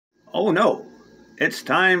Oh no, it's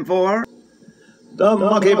time for The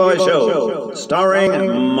Monkeyboy Show, starring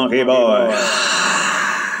Monkeyboy.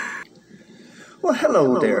 Well,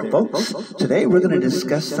 hello there, folks. Today we're going to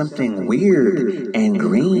discuss something weird and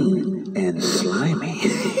green and slimy.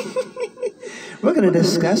 We're going to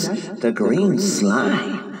discuss the green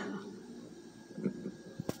slime.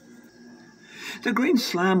 The green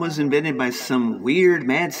slime was invented by some weird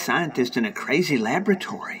mad scientist in a crazy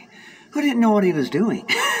laboratory who didn't know what he was doing.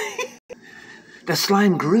 The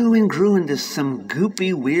slime grew and grew into some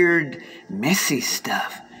goopy, weird, messy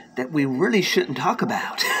stuff that we really shouldn't talk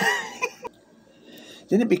about.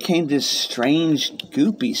 Then it became this strange,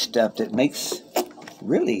 goopy stuff that makes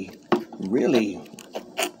really, really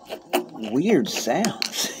weird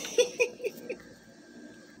sounds.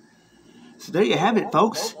 So there you have it,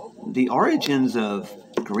 folks. The origins of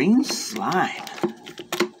green slime.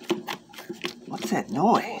 What's that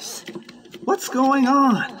noise? What's going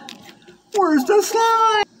on? Where's the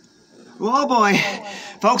slime? Oh boy,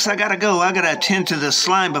 folks, I gotta go. I gotta attend to the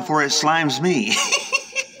slime before it slimes me.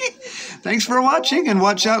 Thanks for watching, and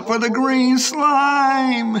watch out for the green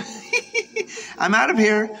slime. I'm out of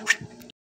here.